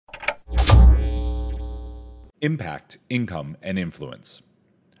Impact, income, and influence.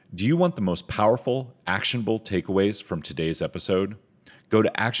 Do you want the most powerful, actionable takeaways from today's episode? Go to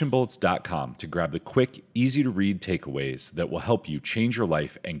actionbullets.com to grab the quick, easy-to-read takeaways that will help you change your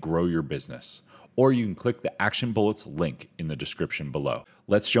life and grow your business. Or you can click the Action Bullets link in the description below.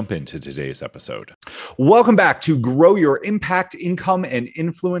 Let's jump into today's episode. Welcome back to Grow Your Impact, Income, and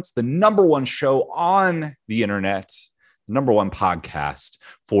Influence, the number one show on the internet, number one podcast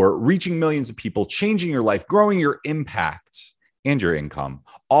for reaching millions of people, changing your life, growing your impact and your income,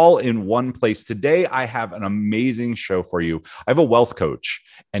 all in one place. Today, I have an amazing show for you. I have a wealth coach,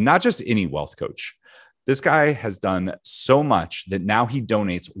 and not just any wealth coach. This guy has done so much that now he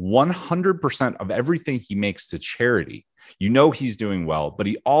donates 100% of everything he makes to charity. You know he's doing well, but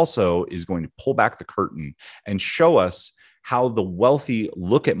he also is going to pull back the curtain and show us how the wealthy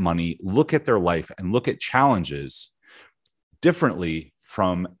look at money, look at their life, and look at challenges differently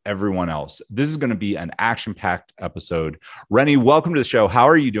from everyone else. This is going to be an action-packed episode. Rennie, welcome to the show. How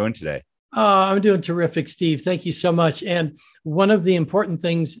are you doing today? I'm doing terrific, Steve. Thank you so much. And one of the important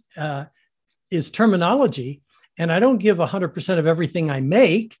things is terminology. And I don't give 100% of everything I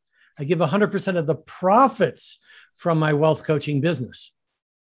make. I give 100% of the profits from my wealth coaching business.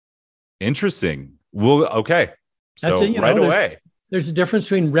 Interesting. Well, okay. So That's it, right away. There's a difference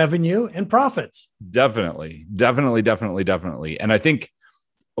between revenue and profits. Definitely. And I think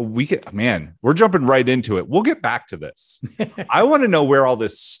we're jumping right into it. We'll get back to this. I want to know where all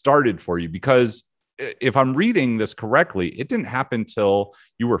this started for you, because if I'm reading this correctly, it didn't happen till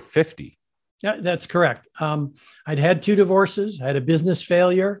you were 50. Yeah, that's correct. I'd had 2 divorces. I had a business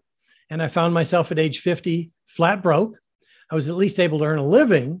failure, and I found myself at age 50 flat broke. I was at least able to earn a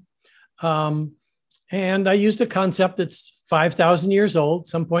living. And I used a concept that's 5,000 years old. At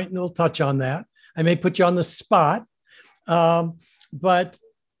some point, we'll touch on that. I may put you on the spot, but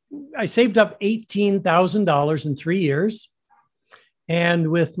I saved up $18,000 in 3 years. And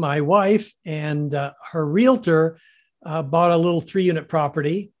with my wife and her realtor, bought a little 3-unit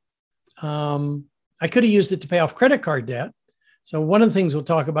property. I could have used it to pay off credit card debt. So one of the things we'll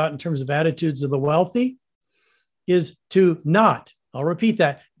talk about in terms of attitudes of the wealthy is I'll repeat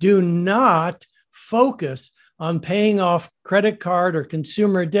that, do not focus on paying off credit card or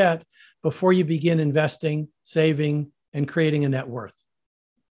consumer debt before you begin investing, saving, and creating a net worth.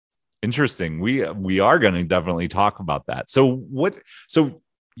 Interesting. We are going to definitely talk about that. So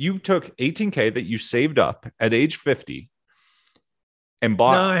you took $18K that you saved up at age 50 and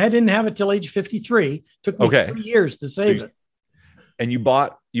bought. No, I didn't have it till age 53. It took me 3 years to save it. And you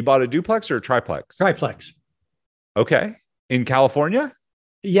bought a duplex or a triplex? Triplex. Okay. In California?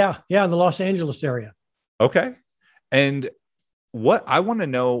 Yeah, in the Los Angeles area. Okay. And what I want to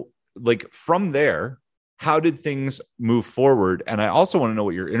know, like from there, how did things move forward? And I also want to know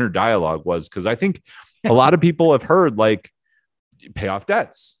what your inner dialogue was, because I think a lot of people have heard like pay off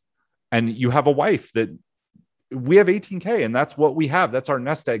debts, and you have a wife that we have 18K and that's what we have. That's our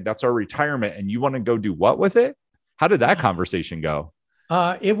nest egg. That's our retirement. And you want to go do what with it? How did that conversation go?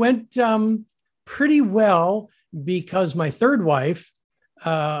 It went pretty well, because my third wife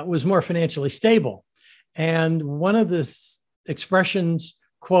was more financially stable. And one of the expressions,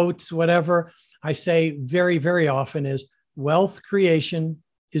 quotes, whatever, I say very, very often is wealth creation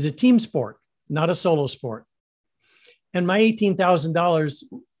is a team sport, not a solo sport. And my $18,000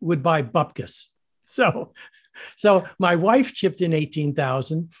 would buy bupkis. So my wife chipped in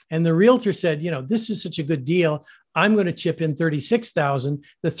 $18,000, and the realtor said, this is such a good deal. I'm going to chip in $36,000.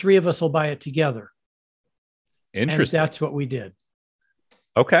 The 3 of us will buy it together. Interesting. And that's what we did.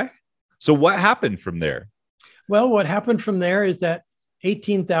 Okay. So what happened from there? Well, what happened from there is that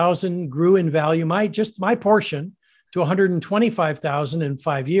 18,000 grew in value, my portion, to 125,000 in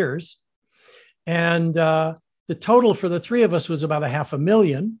 5 years. And the total for the 3 of us was about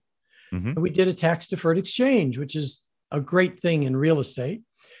 $500,000. Mm-hmm. And we did a tax deferred exchange, which is a great thing in real estate.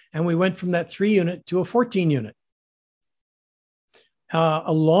 And we went from that 3-unit to a 14-unit.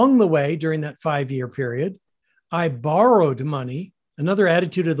 Along the way, during that 5-year period, I borrowed money. Another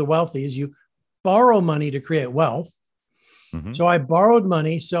attitude of the wealthy is you borrow money to create wealth. Mm-hmm. So I borrowed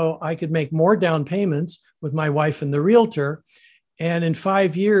money so I could make more down payments with my wife and the realtor. And in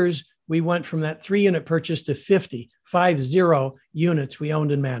 5 years, we went from that 3-unit purchase to 50 units we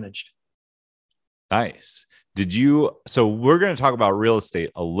owned and managed. Nice. So we're going to talk about real estate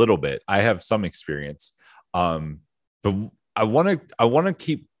a little bit. I have some experience, but I want to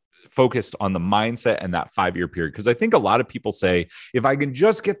keep focused on the mindset and that 5-year period, because I think a lot of people say, if I can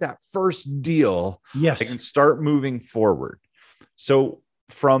just get that first deal, yes, I can start moving forward. So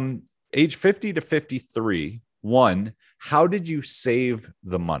from age 50 to 53, one, how did you save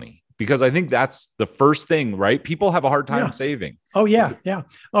the money? Because I think that's the first thing, right? People have a hard time Yeah. saving. Oh, yeah. Yeah.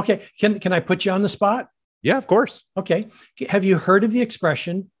 Okay. Can I put you on the spot? Yeah, of course. Okay. Have you heard of the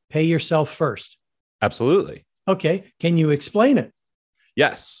expression, pay yourself first? Absolutely. Okay. Can you explain it?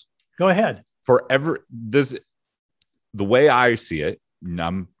 Yes. Go ahead. The way I see it,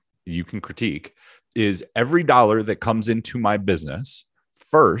 you can critique, is every dollar that comes into my business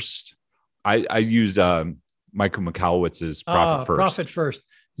first. I use Michael Michalowicz's profit first. Profit first.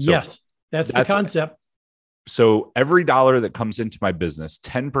 So yes, that's the concept. So every dollar that comes into my business,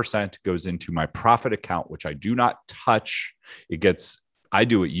 10% goes into my profit account, which I do not touch. I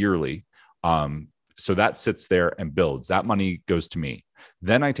do it yearly. So that sits there and builds. That money goes to me.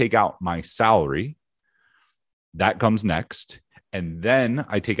 Then I take out my salary. That comes next. And then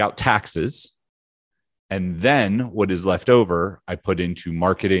I take out taxes. And then what is left over, I put into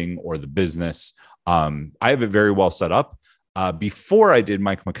marketing or the business. I have it very well set up. Before I did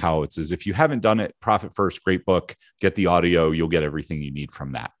Mike Michalowicz's, if you haven't done it, Profit First, great book, get the audio, you'll get everything you need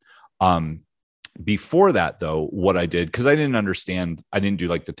from that. Before that, though, what I did, because I didn't understand, I didn't do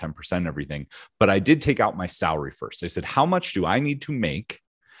like the 10% and everything, but I did take out my salary first. I said, how much do I need to make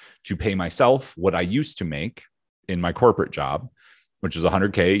to pay myself what I used to make in my corporate job, which is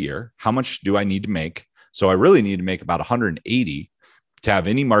 $100K a year? How much do I need to make? So I really need to make about 180 to have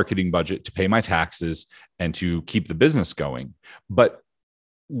any marketing budget, to pay my taxes, and to keep the business going. But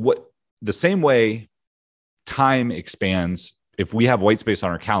the same way time expands, if we have white space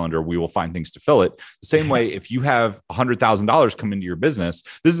on our calendar, we will find things to fill it. The same way, if you have $100,000 come into your business,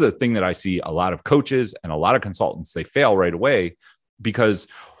 this is a thing that I see a lot of coaches and a lot of consultants, they fail right away because,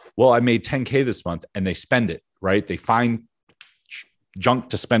 well, I made 10K this month, and they spend it, right? They find junk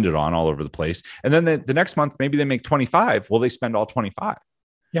to spend it on all over the place. And then the next month, maybe they make 25. Well, they spend all 25.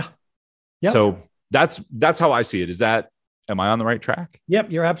 Yeah. Yep. So that's how I see it. Am I on the right track?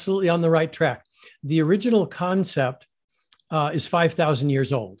 Yep. You're absolutely on the right track. The original concept is 5,000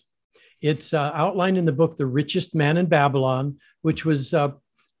 years old. It's outlined in the book, The Richest Man in Babylon, which was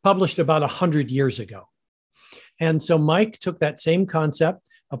published about 100 years ago. And so Mike took that same concept,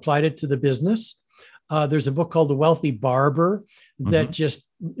 applied it to the business. There's a book called The Wealthy Barber that just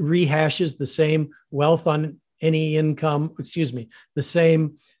rehashes the same wealth on any income, the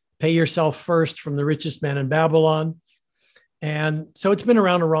same pay yourself first from The Richest Man in Babylon. And so it's been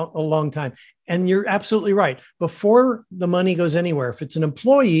around a long time. And you're absolutely right. Before the money goes anywhere, if it's an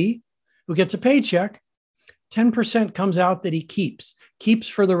employee who gets a paycheck, 10% comes out that he keeps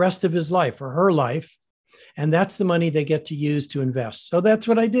for the rest of his life or her life. And that's the money they get to use to invest. So that's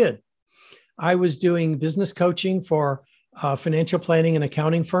what I did. I was doing business coaching for financial planning and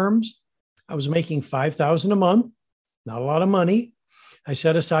accounting firms. I was making $5,000 a month, not a lot of money. I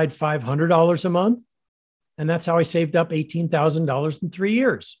set aside $500 a month, and that's how I saved up $18,000 in 3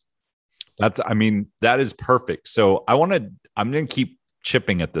 years. That is perfect. So I'm going to keep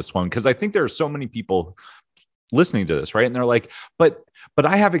chipping at this one because I think there are so many people listening to this, right? And they're like, but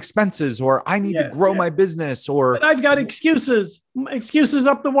I have expenses, or I need to grow my business, or but I've got excuses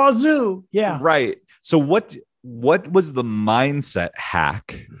up the wazoo. Yeah. Right. So what was the mindset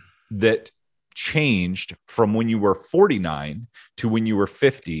hack that changed from when you were 49 to when you were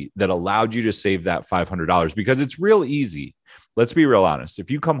 50 that allowed you to save that $500? Because it's real easy. Let's be real honest. If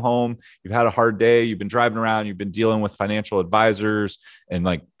you come home, you've had a hard day, you've been driving around, you've been dealing with financial advisors and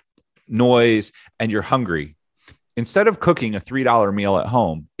like noise, and you're hungry. Instead of cooking a $3 meal at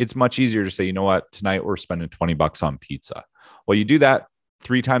home, it's much easier to say, you know what, tonight we're spending $20 on pizza. Well, you do that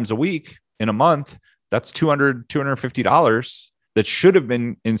 3 times a week in a month. That's $200, $250 that should have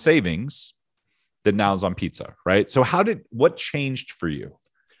been in savings that now is on pizza, right? So what changed for you?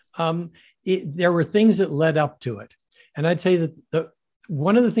 There were things that led up to it. And I'd say that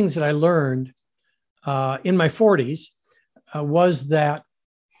one of the things that I learned in my 40s was that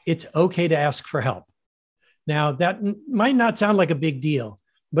it's okay to ask for help. Now, that might not sound like a big deal,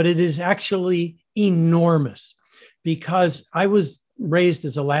 but it is actually enormous because I was raised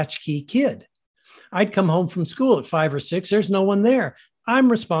as a latchkey kid. I'd come home from school at 5 or 6. There's no one there. I'm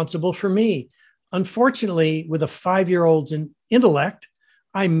responsible for me. Unfortunately, with a 5-year-old's intellect,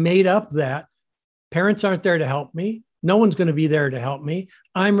 I made up that parents aren't there to help me. No one's going to be there to help me.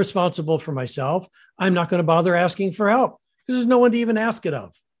 I'm responsible for myself. I'm not going to bother asking for help because there's no one to even ask it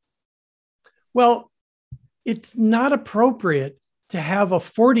of. Well, it's not appropriate to have a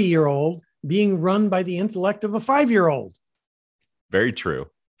 40-year-old being run by the intellect of a 5-year-old. Very true.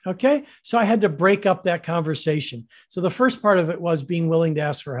 Okay. So I had to break up that conversation. So the first part of it was being willing to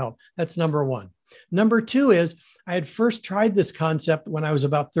ask for help. That's number one. Number two is I had first tried this concept when I was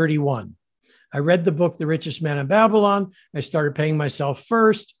about 31. I read the book, The Richest Man in Babylon. I started paying myself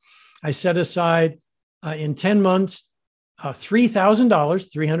first. I set aside in 10 months $3,000,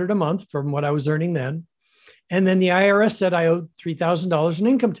 $300 a month from what I was earning then. And then the IRS said I owed $3,000 in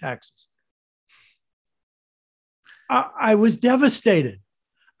income taxes. I was devastated.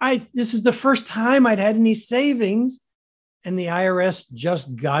 This is the first time I'd had any savings, and the IRS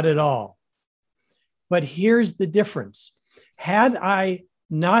just got it all. But here's the difference. Had I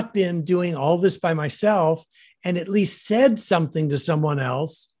not been doing all this by myself and at least said something to someone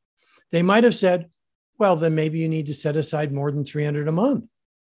else, they might have said, well, then maybe you need to set aside more than $300 a month.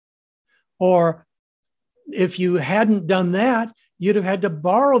 Or if you hadn't done that, you'd have had to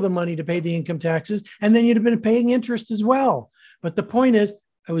borrow the money to pay the income taxes, and then you'd have been paying interest as well. But the point is,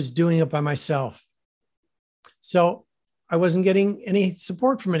 I was doing it by myself. So I wasn't getting any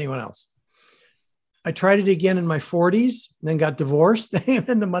support from anyone else. I tried it again in my 40s, then got divorced,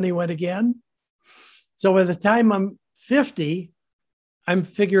 and the money went again. So by the time I'm 50, I'm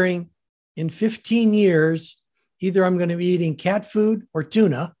figuring in 15 years, either I'm going to be eating cat food or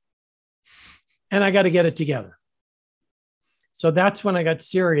tuna, and I got to get it together. So that's when I got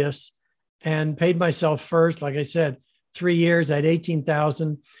serious and paid myself first. Like I said, 3 years, I had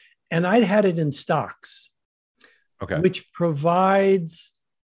 18,000, and I'd had it in stocks, which provides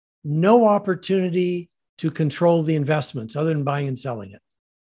no opportunity to control the investments other than buying and selling it.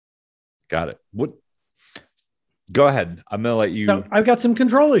 Got it. What? Go ahead. I'm going to let you. So I've got some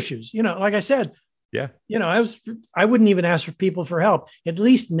control issues. Like I said, yeah. I wouldn't even ask for people for help. At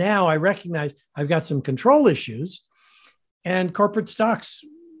least now I recognize I've got some control issues, and corporate stocks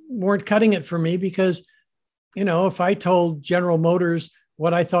weren't cutting it for me because, if I told General Motors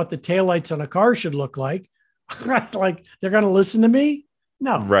what I thought the taillights on a car should look like they're going to listen to me?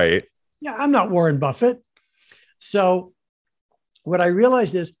 No. Right. Yeah. I'm not Warren Buffett. So what I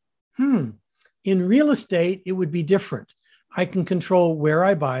realized is, in real estate, it would be different. I can control where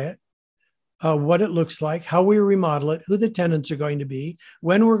I buy it, what it looks like, how we remodel it, who the tenants are going to be,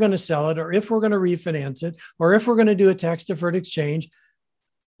 when we're going to sell it, or if we're going to refinance it, or if we're going to do a tax deferred exchange,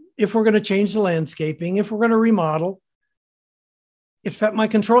 if we're going to change the landscaping, if we're going to remodel. It fed my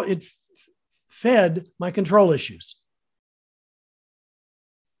control issues.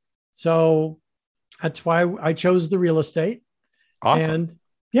 So that's why I chose the real estate. Awesome. And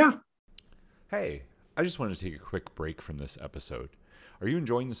yeah. Hey, I just wanted to take a quick break from this episode. Are you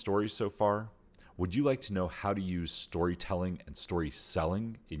enjoying the stories so far? Would you like to know how to use storytelling and story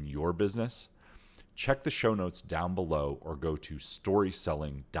selling in your business? Check the show notes down below or go to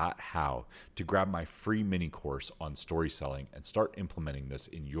storyselling.how to grab my free mini course on story selling and start implementing this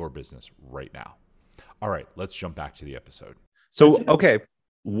in your business right now. All right, let's jump back to the episode. So, okay,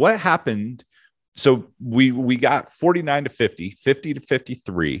 what happened? So we got 49 to 50, 50 to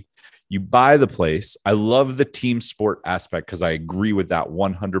 53. You buy the place. I love the team sport aspect because I agree with that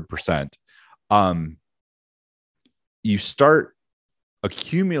 100%. You start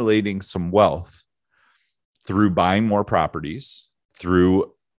accumulating some wealth through buying more properties,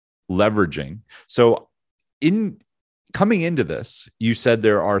 through leveraging. So in coming into this, you said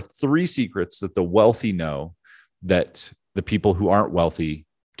there are 3 secrets that the wealthy know that the people who aren't wealthy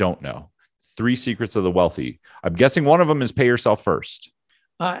don't know. 3 secrets of the wealthy. I'm guessing one of them is pay yourself first.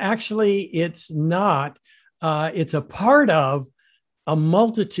 Actually, it's not. It's a part of a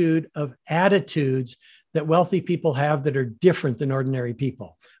multitude of attitudes that wealthy people have that are different than ordinary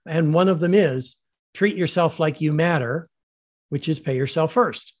people. And one of them is treat yourself like you matter, which is pay yourself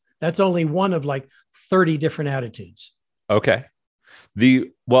first. That's only one of like 30 different attitudes. Okay.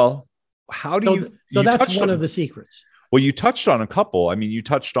 How do you? So that's one of the secrets. Well, you touched on a couple. I mean, you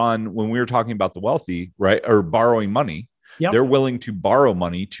touched on when we were talking about the wealthy, right? Or borrowing money. Yep. They're willing to borrow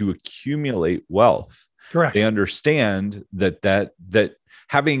money to accumulate wealth. Correct. They understand that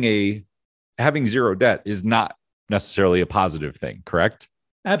having zero debt is not necessarily a positive thing. Correct?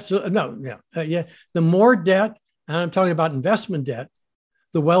 Absolutely. No. Yeah. Yeah. The more debt, and I'm talking about investment debt,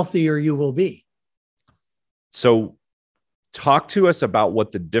 the wealthier you will be. So talk to us about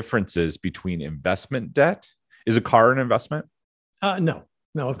what the difference is between investment debt. Is a car an investment? No.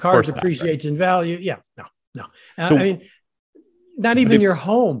 A car depreciates in value. Yeah. No. So, I mean, not even your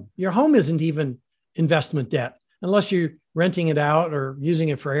home. Your home isn't even investment debt unless you're renting it out or using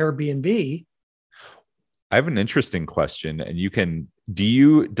it for Airbnb. I have an interesting question, and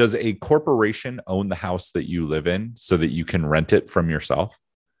does a corporation own the house that you live in so that you can rent it from yourself?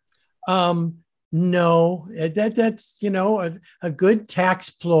 No, that's, a good tax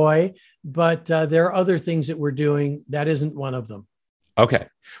ploy, but there are other things that we're doing. That isn't one of them. Okay.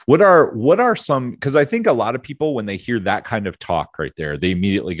 What are some, because I think a lot of people, when they hear that kind of talk right there, they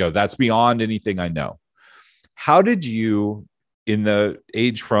immediately go, that's beyond anything I know. How did you in the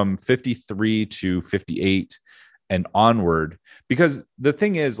age from 53 to 58 and onward, because the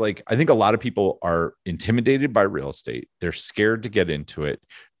thing is, like, I think a lot of people are intimidated by real estate. They're scared to get into it.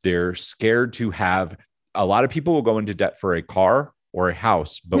 They're scared to have, a lot of people will go into debt for a car or a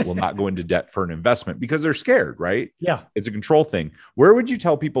house, but will not go into debt for an investment because they're scared, right? Yeah. It's a control thing. Where would you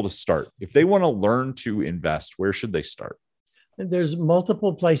tell people to start? If they want to learn to invest, where should they start? There's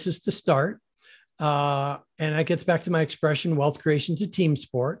multiple places to start. And that gets back to my expression, wealth creation is a team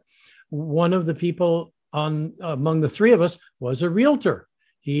sport. One of the people among the three of us was a realtor.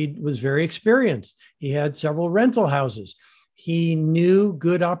 He was very experienced. He had several rental houses. He knew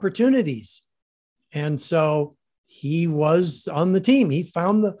good opportunities. And so he was on the team. He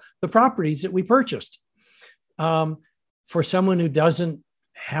found the properties that we purchased. For someone who doesn't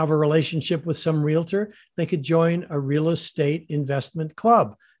have a relationship with some realtor, they could join a real estate investment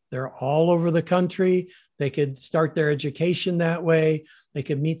club. They're all over the country. They could start their education that way. They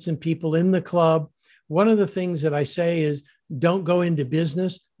could meet some people in the club. One of the things that I say is don't go into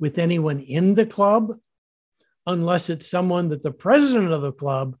business with anyone in the club unless it's someone that the president of the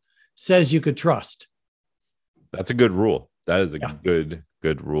club says you could trust. That's a good rule. That is a good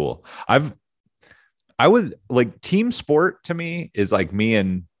rule. I would like, team sport to me is like me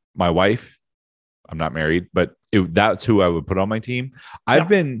and my wife. I'm not married, but that's who I would put on my team.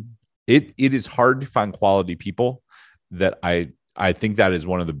 It is hard to find quality people that I think that is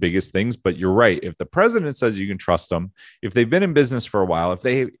one of the biggest things, but you're right. If the president says you can trust them, if they've been in business for a while, if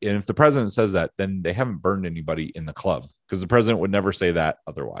the president says that, then they haven't burned anybody in the club, because the president would never say that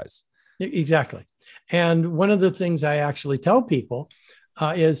otherwise. Exactly. And one of the things I actually tell people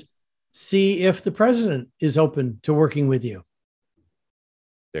is see if the president is open to working with you.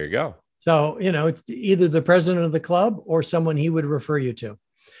 There you go. So, it's either the president of the club or someone he would refer you to.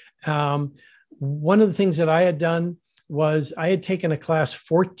 One of the things that I had done was I had taken a class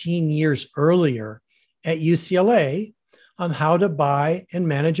 14 years earlier at UCLA on how to buy and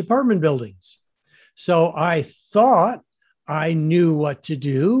manage apartment buildings. So I thought I knew what to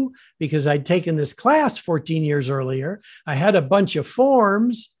do because I'd taken this class 14 years earlier. I had a bunch of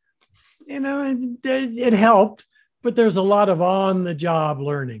forms, it helped, but there's a lot of on-the-job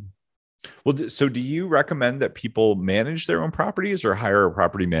learning. Well, so do you recommend that people manage their own properties or hire a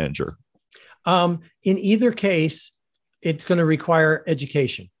property manager? In either case, it's going to require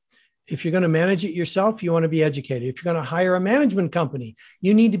education. If you're going to manage it yourself, you want to be educated. If you're going to hire a management company,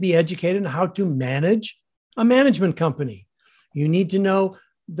 you need to be educated on how to manage a management company. You need to know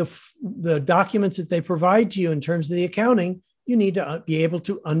the documents that they provide to you in terms of the accounting. You need to be able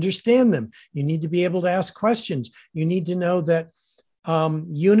to understand them. You need to be able to ask questions. You need to know that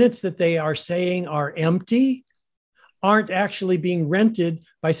units that they are saying are empty aren't actually being rented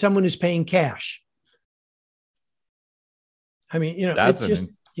by someone who's paying cash. I mean, it's just,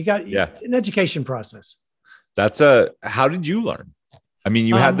 it's an education process. How did you learn? I mean,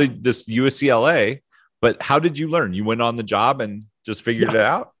 you had this UCLA, but how did you learn? You went on the job and just figured it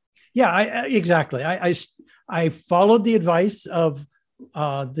out? Yeah, exactly. I followed the advice of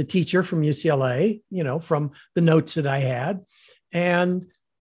the teacher from UCLA, from the notes that I had. And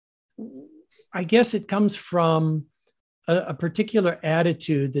I guess it comes from a particular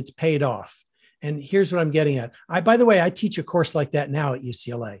attitude that's paid off. And here's what I'm getting at. By the way, I teach a course like that now at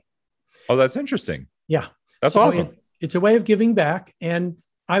UCLA. Oh, that's interesting. Yeah. That's awesome. It's a way of giving back. And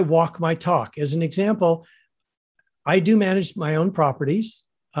I walk my talk. As an example, I do manage my own properties.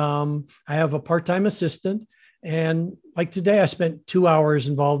 I have a part-time assistant. And like today, I spent 2 hours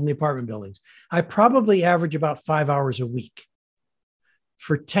involved in the apartment buildings. I probably average about 5 hours a week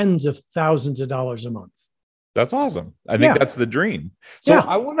for tens of thousands of dollars a month. That's awesome. I think that's the dream. So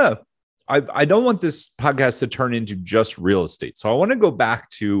I don't want this podcast to turn into just real estate. So I want to go back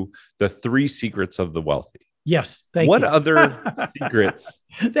to the 3 secrets of the wealthy. Yes. Thank you. What other secrets?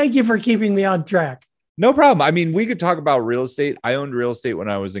 Thank you for keeping me on track. No problem. I mean, we could talk about real estate. I owned real estate when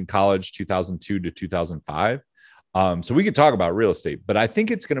I was in college, 2002 to 2005. So we could talk about real estate, but I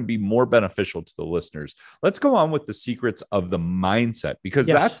think it's going to be more beneficial to the listeners. Let's go on with the secrets of the mindset, because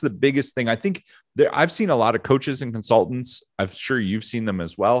that's the biggest thing. I think I've seen a lot of coaches and consultants, I'm sure you've seen them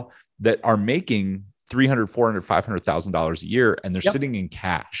as well, that are making $300,000, $400,000, $500,000 a year, and they're sitting in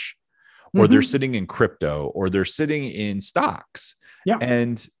cash, or they're sitting in crypto, or they're sitting in stocks. Yeah.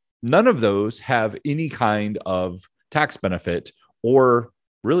 And none of those have any kind of tax benefit or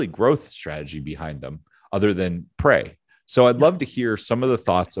really growth strategy behind them, other than pray. So I'd love to hear some of the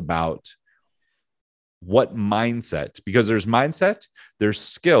thoughts about what mindset, because there's mindset, there's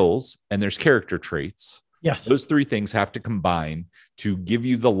skills, and there's character traits. Yes. Those 3 things have to combine to give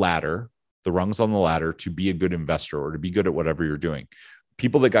you the ladder the rungs on the ladder to be a good investor or to be good at whatever you're doing.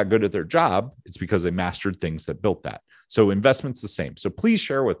 People that got good at their job, it's because they mastered things that built that. So investment's the same. So please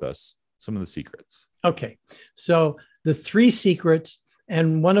share with us some of the secrets. Okay. So the 3 secrets,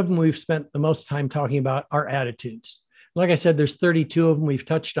 and one of them we've spent the most time talking about, are attitudes. Like I said, there's 32 of them. We've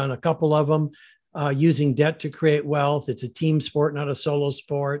touched on a couple of them. Using debt to create wealth. It's a team sport, not a solo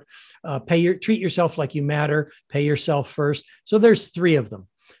sport. Treat yourself like you matter. Pay yourself first. So there's 3 of them.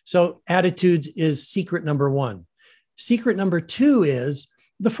 So attitudes is secret number 1. Secret number 2 is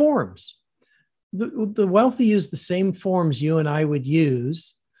the forms. The wealthy use the same forms you and I would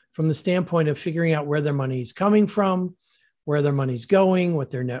use from the standpoint of figuring out where their money's coming from, where their money's going, what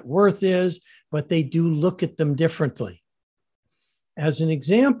their net worth is, but they do look at them differently. As an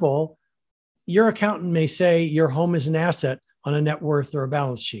example, your accountant may say your home is an asset on a net worth or a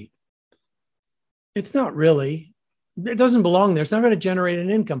balance sheet. It's not really. It doesn't belong there. It's not going to generate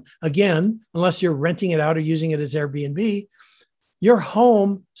an income. Again, unless you're renting it out or using it as Airbnb, your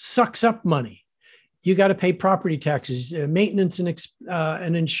home sucks up money. You got to pay property taxes, maintenance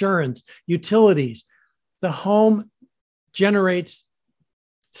and insurance, utilities. The home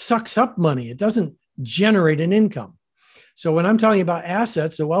sucks up money. It doesn't generate an income. So when I'm talking about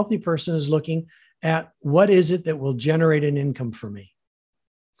assets, a wealthy person is looking at what is it that will generate an income for me.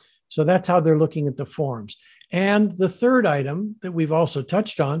 So that's how they're looking at the forms. And the third item that we've also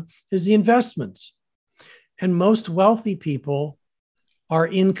touched on is the investments. And most wealthy people are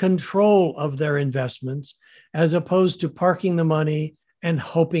in control of their investments as opposed to parking the money and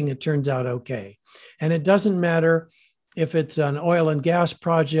hoping it turns out okay. And it doesn't matter if it's an oil and gas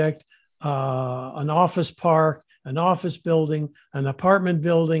project, an office park, an office building, an apartment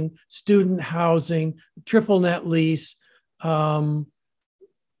building, student housing, triple net lease,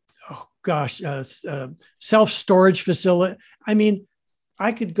 self-storage facility. I mean,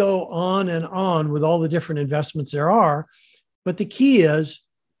 I could go on and on with all the different investments there are, but the key is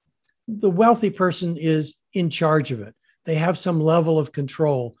the wealthy person is in charge of it. They have some level of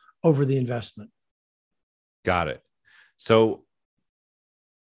control over the investment. Got it. So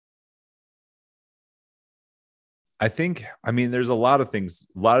there's a lot of things,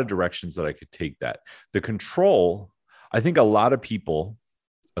 a lot of directions that I could take that. The control, I think a lot of people,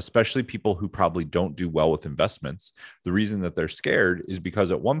 especially people who probably don't do well with investments, the reason that they're scared is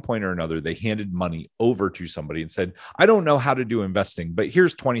because at one point or another, they handed money over to somebody and said, I don't know how to do investing, but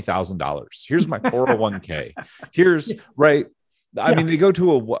here's $20,000. Here's my 401k. Here's right. I mean, they go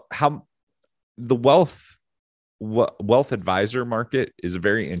to the wealth advisor market is a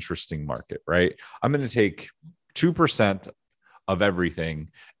very interesting market, right? I'm going to take 2% of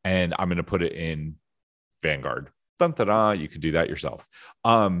everything and I'm going to put it in Vanguard. Dun, da, da, you could do that yourself.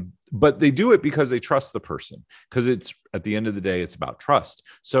 But they do it because they trust the person, because it's at the end of the day, it's about trust.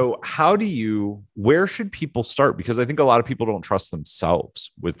 So where should people start? Because I think a lot of people don't trust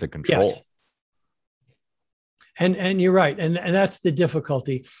themselves with the control. Yes. And you're right. And that's the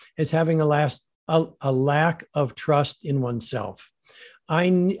difficulty, is having a lack of trust in oneself.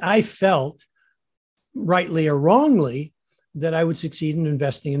 I felt, rightly or wrongly, that I would succeed in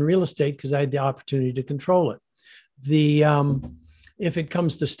investing in real estate because I had the opportunity to control it. If it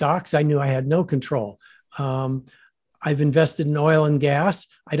comes to stocks, I knew I had no control. I've invested in oil and gas.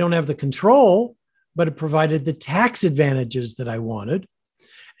 I don't have the control, but it provided the tax advantages that I wanted.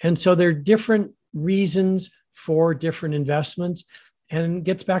 And so there are different reasons for different investments. And it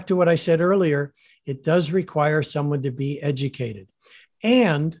gets back to what I said earlier. It does require someone to be educated.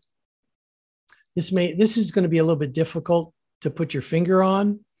 And this is going to be a little bit difficult to put your finger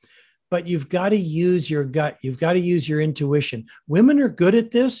on, but you've got to use your gut. You've got to use your intuition. Women are good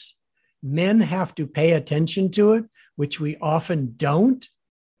at this. Men have to pay attention to it, which we often don't.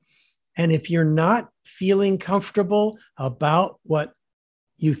 And if you're not feeling comfortable about what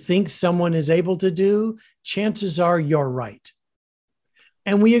you think someone is able to do, chances are you're right.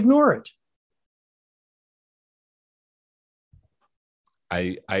 And we ignore it.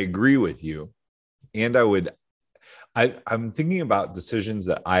 I agree with you. And I'm thinking about decisions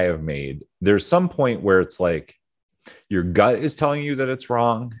that I have made. There's some point where it's like your gut is telling you that it's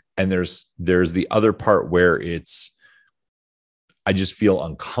wrong. And there's the other part where I just feel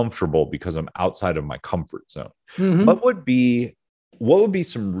uncomfortable because I'm outside of my comfort zone. Mm-hmm. What would be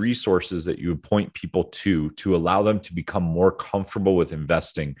some resources that you would point people to allow them to become more comfortable with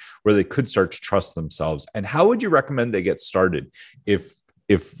investing, where they could start to trust themselves? And how would you recommend they get started? If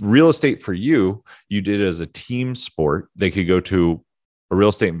real estate for you did as a team sport, they could go to a real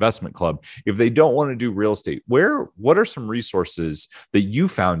estate investment club. If they don't want to do real estate, what are some resources that you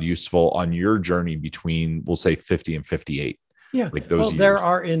found useful on your journey between, we'll say, 50 and 58? Yeah. like those Well, years. there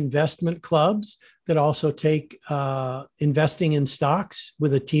are investment clubs that also take investing in stocks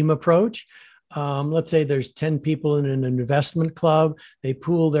with a team approach. Let's say there's 10 people in an investment club. They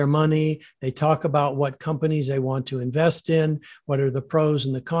pool their money. They talk about what companies they want to invest in. What are the pros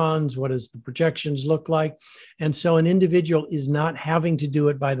and the cons? What does the projections look like? And so an individual is not having to do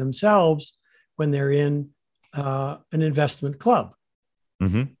it by themselves when they're in an investment club.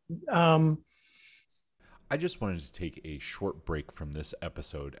 Mm-hmm. I just wanted to take a short break from this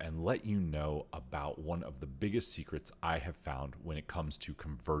episode and let you know about one of the biggest secrets I have found when it comes to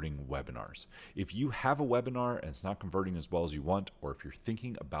converting webinars. If you have a webinar and it's not converting as well as you want, or if you're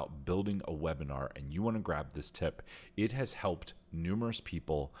thinking about building a webinar and you want to grab this tip, it has helped numerous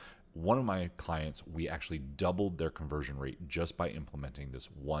people. One of my clients, we actually doubled their conversion rate just by implementing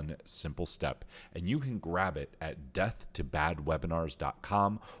this one simple step. And you can grab it at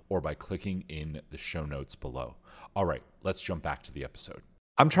deathtobadwebinars.com or by clicking in the show notes below. All right, let's jump back to the episode.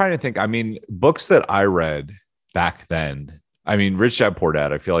 I'm trying to think. I mean, books that I read back then, I mean, Rich Dad Poor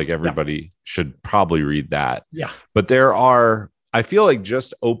Dad, I feel like everybody should probably read that. Yeah. But there are, I feel like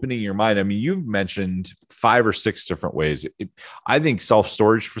just opening your mind. I mean, you've mentioned 5 or 6 different ways. I think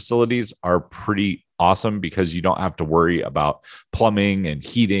self-storage facilities are pretty awesome because you don't have to worry about plumbing and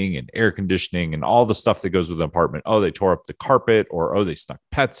heating and air conditioning and all the stuff that goes with an apartment. Oh, they tore up the carpet, or, oh, they snuck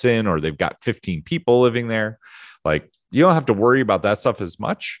pets in, or they've got 15 people living there. Like, you don't have to worry about that stuff as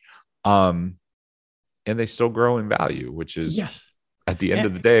much. And they still grow in value, which is at the end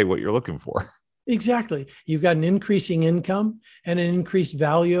of the day, what you're looking for. Exactly. You've got an increasing income and an increased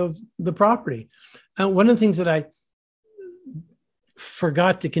value of the property. And one of the things that I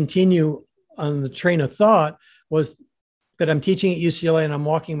forgot to continue on the train of thought was that I'm teaching at UCLA and I'm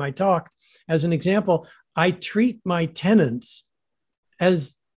walking my talk. As an example, I treat my tenants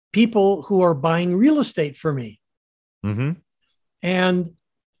as people who are buying real estate for me. Mm-hmm. And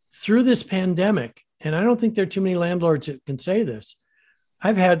through this pandemic, and I don't think there are too many landlords that can say this,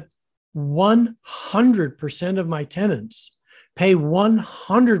 I've had 100% of my tenants pay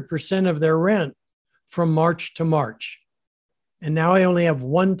 100% of their rent from March to March. And now I only have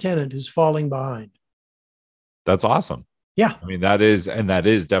one tenant who's falling behind. That's awesome. Yeah. I mean, that is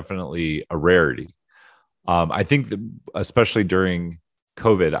definitely a rarity. I think that especially during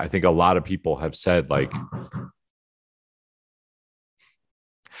COVID, I think a lot of people have said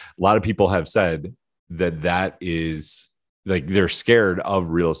that is like they're scared of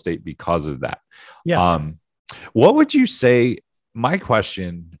real estate because of that. Yes. What would you say? My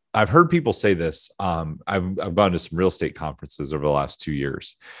question, I've heard people say this. I've gone to some real estate conferences over the last 2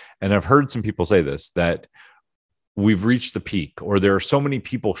 years, and I've heard some people say this, that we've reached the peak, or there are so many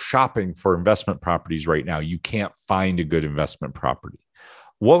people shopping for investment properties right now, you can't find a good investment property.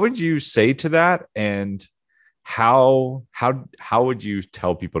 What would you say to that? And how would you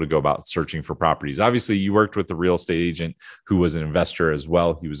tell people to go about searching for properties? Obviously, you worked with a real estate agent who was an investor as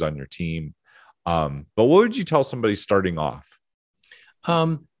well. He was on your team. But what would you tell somebody starting off?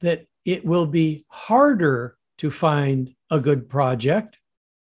 That it will be harder to find a good project,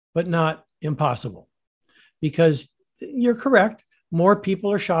 but not impossible. Because you're correct, more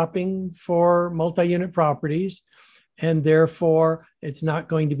people are shopping for multi-unit properties, and therefore it's not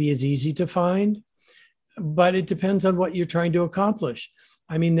going to be as easy to find. But it depends on what you're trying to accomplish.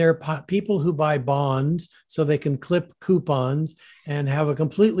 I mean, there are people who buy bonds so they can clip coupons and have a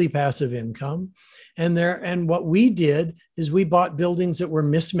completely passive income. And what we did is we bought buildings that were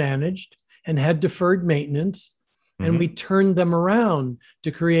mismanaged and had deferred maintenance, and we turned them around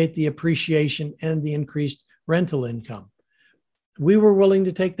to create the appreciation and the increased rental income. We were willing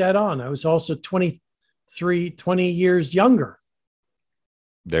to take that on. I was also 20 years younger.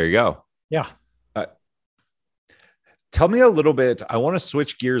 There you go. Yeah. Tell me a little bit. I want to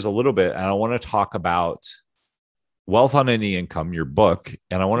switch gears a little bit, and I want to talk about Wealth on Any Income, your book,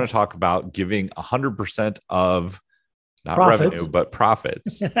 and I want to talk about giving 100% of not profits. Revenue, but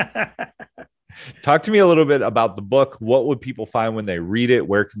profits. Talk to me a little bit about the book. What would people find when they read it?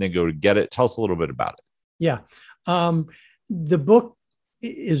 Where can they go to get it? Tell us a little bit about it. Yeah. The book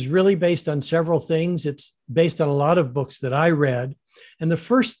is really based on several things. It's based on a lot of books that I read. And the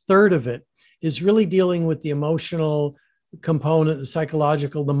first third of it is really dealing with the emotional component, the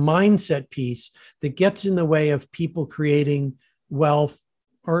psychological, the mindset piece that gets in the way of people creating wealth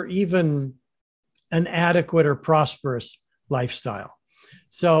or even an adequate or prosperous lifestyle.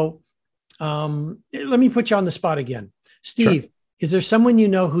 So let me put you on the spot again. Steve, sure. Is there someone you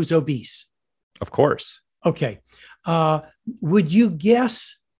know who's obese? Of course. Okay. Would you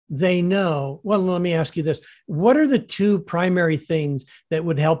guess they know? Well, let me ask you this. What are the 2 primary things that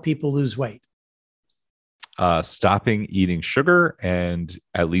would help people lose weight? Stopping eating sugar and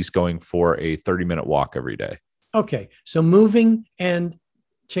at least going for a 30-minute walk every day. Okay. So moving and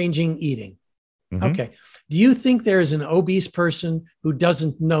changing eating. Mm-hmm. Okay. Do you think there is an obese person who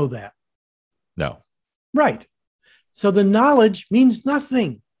doesn't know that? No. Right. So the knowledge means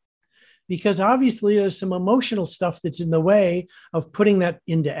nothing, because obviously there's some emotional stuff that's in the way of putting that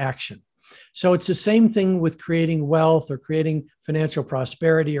into action. So it's the same thing with creating wealth or creating financial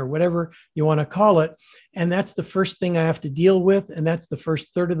prosperity or whatever you want to call it. And that's the first thing I have to deal with. And that's the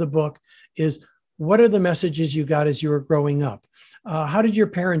first third of the book is, what are the messages you got as you were growing up? How did your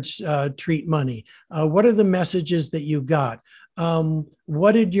parents treat money? What are the messages that you got?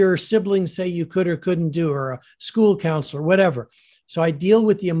 What did your siblings say you could or couldn't do, or a school counselor, whatever? So I deal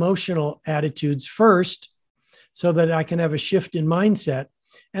with the emotional attitudes first so that I can have a shift in mindset.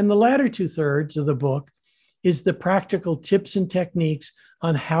 And the latter 2/3 of the book is the practical tips and techniques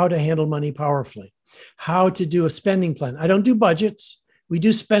on how to handle money powerfully, how to do a spending plan. I don't do budgets. We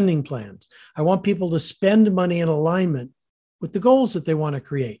do spending plans. I want people to spend money in alignment with the goals that they want to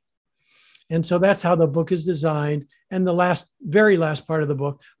create. And so that's how the book is designed. And the very last part of the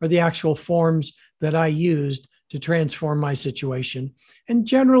book are the actual forms that I used to transform my situation. And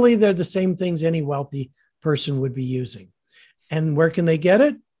generally, they're the same things any wealthy person would be using. And where can they get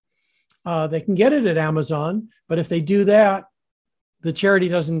it? They can get it at Amazon. But if they do that, the charity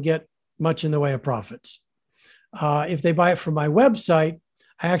doesn't get much in the way of profits. If they buy it from my website,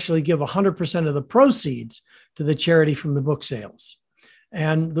 I actually give 100% of the proceeds to the charity from the book sales.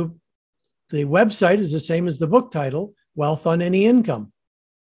 And the website is the same as the book title, Wealth on Any Income.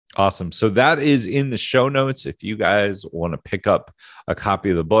 Awesome. So that is in the show notes. If you guys want to pick up a copy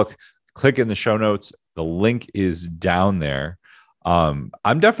of the book, click in the show notes. The link is down there.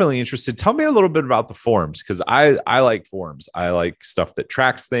 I'm definitely interested. Tell me a little bit about the forms, because I like forms. I like stuff that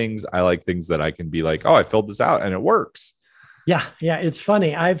tracks things. I like things that I can be like, oh, I filled this out and it works. Yeah. It's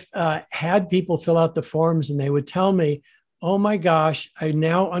funny. I've had people fill out the forms and they would tell me, oh my gosh, I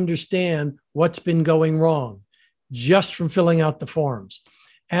now understand what's been going wrong just from filling out the forms.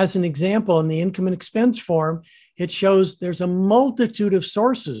 As an example, in the income and expense form, it shows there's a multitude of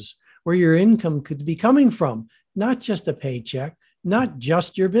sources where your income could be coming from, not just a paycheck, not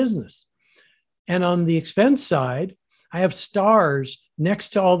just your business. And on the expense side, I have stars next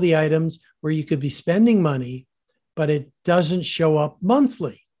to all the items where you could be spending money, but it doesn't show up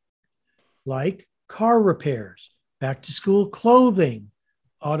monthly, like car repairs, back to school clothing,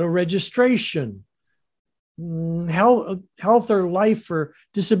 auto registration, health or life or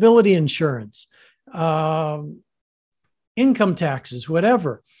disability insurance, income taxes,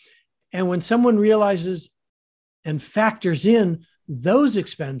 whatever. And when someone realizes and factors in those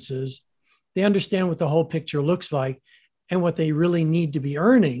expenses, they understand what the whole picture looks like and what they really need to be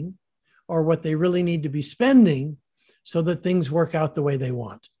earning or what they really need to be spending so that things work out the way they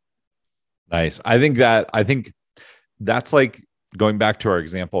want. Nice. I think that's like going back to our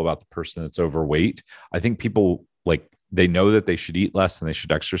example about the person that's overweight. I think people they know that they should eat less and they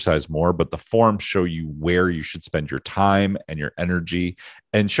should exercise more, but the forms show you where you should spend your time and your energy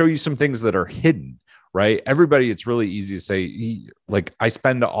and show you some things that are hidden, right? Everybody, it's really easy to say, like, I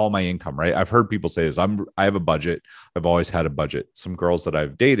spend all my income, right? I've heard people say this. I have a budget. I've always had a budget. Some girls that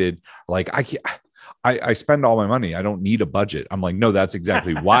I've dated are like, I spend all my money. I don't need a budget. I'm like, no, that's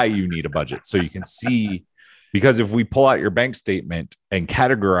exactly why you need a budget. So you can see, because if we pull out your bank statement and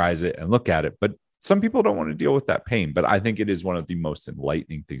categorize it and look at it, but some people don't want to deal with that pain, but I think it is one of the most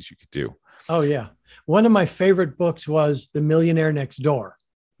enlightening things you could do. Oh yeah. One of my favorite books was The Millionaire Next Door.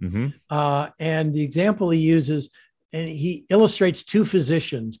 Mm-hmm. And the example he uses, and he illustrates two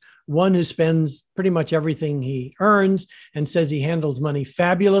physicians, one who spends pretty much everything he earns and says he handles money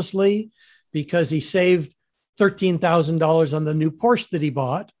fabulously because he saved $13,000 on the new Porsche that he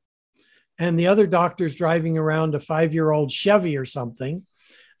bought. And the other doctor's driving around a 5-year-old Chevy or something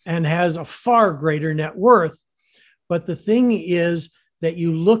and has a far greater net worth. But the thing is that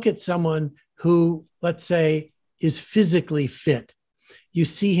you look at someone who, let's say, is physically fit. You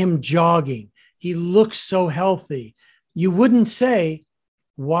see him jogging. He looks so healthy. You wouldn't say,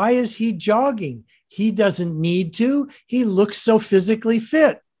 why is he jogging? He doesn't need to. He looks so physically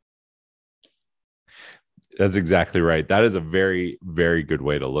fit. That's exactly right. That is a very, very good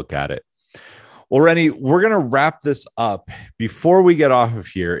way to look at it. Well, Rennie, we're going to wrap this up. Before we get off of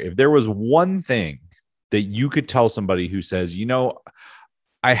here, if there was one thing that you could tell somebody who says,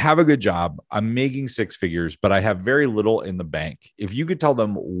 I have a good job, I'm making 6 figures, but I have very little in the bank. If you could tell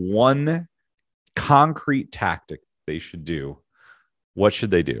them one concrete tactic they should do, what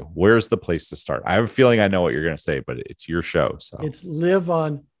should they do? Where's the place to start? I have a feeling I know what you're going to say, but it's your show. So it's live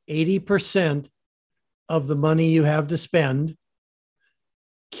on 80% of the money you have to spend,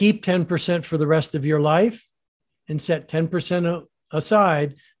 keep 10% for the rest of your life, and set 10%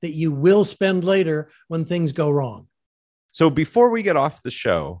 aside that you will spend later when things go wrong. So before we get off the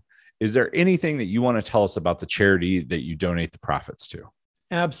show, is there anything that you want to tell us about the charity that you donate the profits to?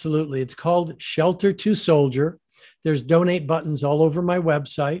 Absolutely. It's called Shelter to Soldier. There's donate buttons all over my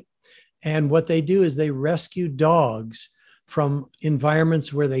website. And what they do is they rescue dogs from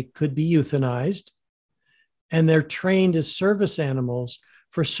environments where they could be euthanized. And they're trained as service animals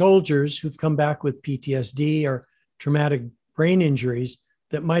for soldiers who've come back with PTSD or traumatic brain injuries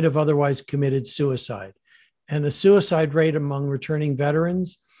that might have otherwise committed suicide. And the suicide rate among returning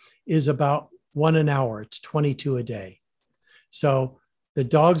veterans is about 1 an hour. It's 22 a day. So the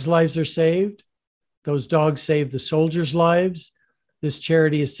dogs' lives are saved. Those dogs save the soldiers' lives. This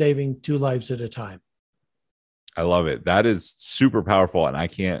charity is saving 2 lives at a time. I love it. That is super powerful. And I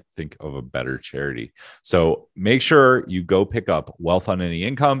can't think of a better charity. So make sure you go pick up Wealth on Any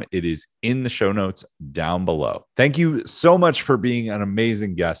Income. It is in the show notes down below. Thank you so much for being an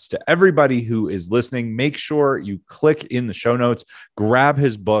amazing guest. To everybody who is listening, make sure you click in the show notes, grab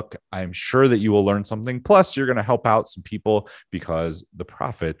his book. I'm sure that you will learn something. Plus, you're going to help out some people because the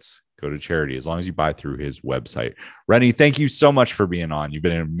profits go to charity as long as you buy through his website. Rennie, thank you so much for being on. You've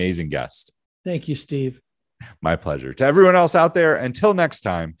been an amazing guest. Thank you, Steve. My pleasure. To everyone else out there, until next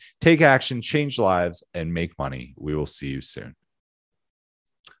time, take action, change lives, and make money. We will see you soon.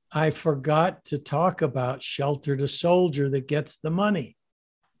 I forgot to talk about Shelter to Soldier that gets the money.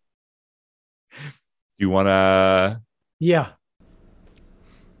 Do you want to? Yeah.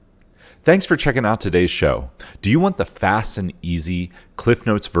 Thanks for checking out today's show. Do you want the fast and easy Cliff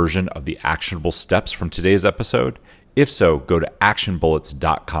Notes version of the actionable steps from today's episode? If so, go to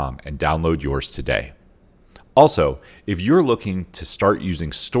actionbullets.com and download yours today. Also, if you're looking to start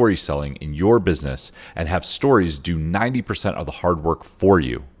using story selling in your business and have stories do 90% of the hard work for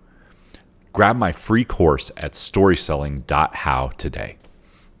you, grab my free course at storyselling.how today.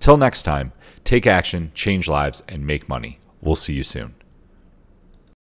 Till next time, take action, change lives, and make money. We'll see you soon.